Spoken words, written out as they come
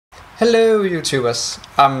Hello YouTubers,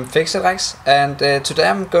 I'm Fixelrex, and today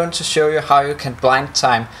I'm going to show you how you can blind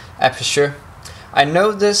time a Peugeot. I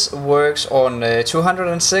know this works on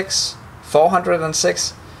 206,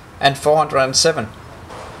 406 and 407,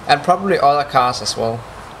 and probably other cars as well.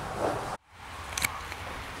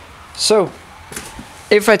 So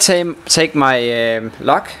if I take my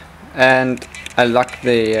lock and I lock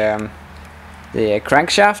the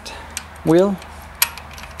crankshaft wheel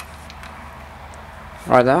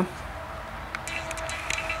right there,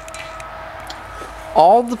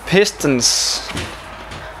 all the pistons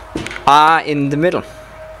are in the middle,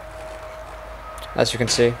 as you can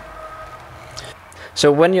see. So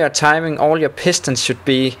when you are timing, all your pistons should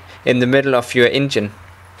be in the middle of your engine.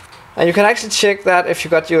 And you can actually check that if you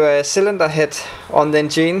got your cylinder head on the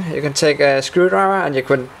engine. You can take a screwdriver and you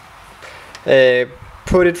can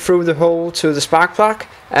put it through the hole to the spark plug,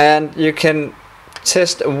 and you can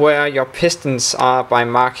test where your pistons are by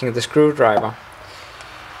marking the screwdriver.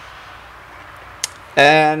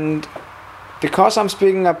 And because I'm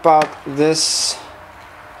speaking about this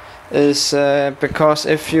is because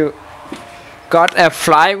if you got a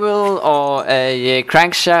flywheel or a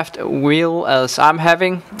crankshaft wheel as I'm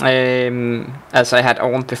having, as I had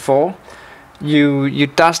on before, you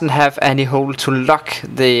doesn't have any hole to lock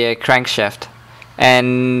the crankshaft,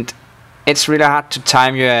 and it's really hard to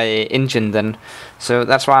time your engine then. So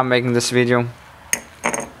that's why I'm making this video.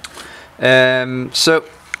 So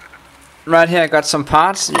right here I got some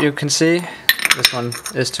parts. You can see this one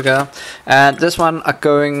is together, and this one are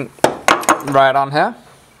going right on here,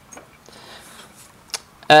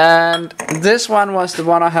 and this one was the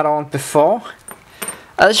one I had on before.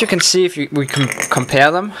 As you can see, if we can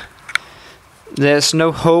compare them, there's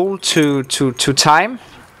no hole to time.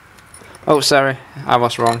 Oh, sorry, I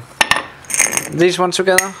was wrong. These one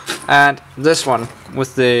together, and this one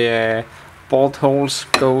with the bolt holes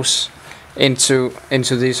goes into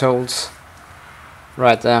these holes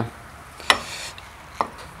right there.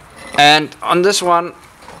 And on this one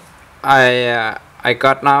I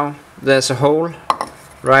got now, there's a hole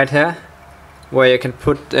right here where you can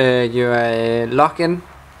put your lock in,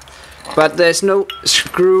 but there's no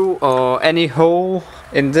screw or any hole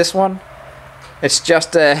in this one. It's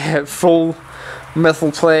just a full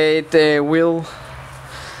metal plate wheel,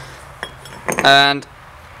 and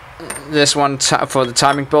this one for the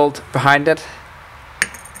timing bolt behind it.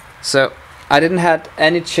 So I didn't have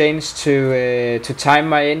any change to time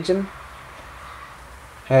my engine,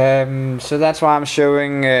 so that's why I'm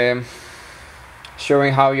showing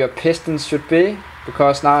how your pistons should be,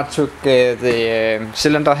 because now I took the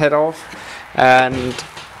cylinder head off and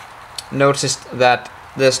noticed that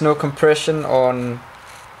there's no compression on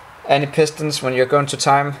any pistons when you're going to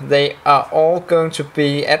time. They are all going to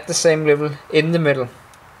be at the same level in the middle.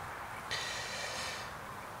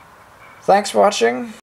 Thanks for watching.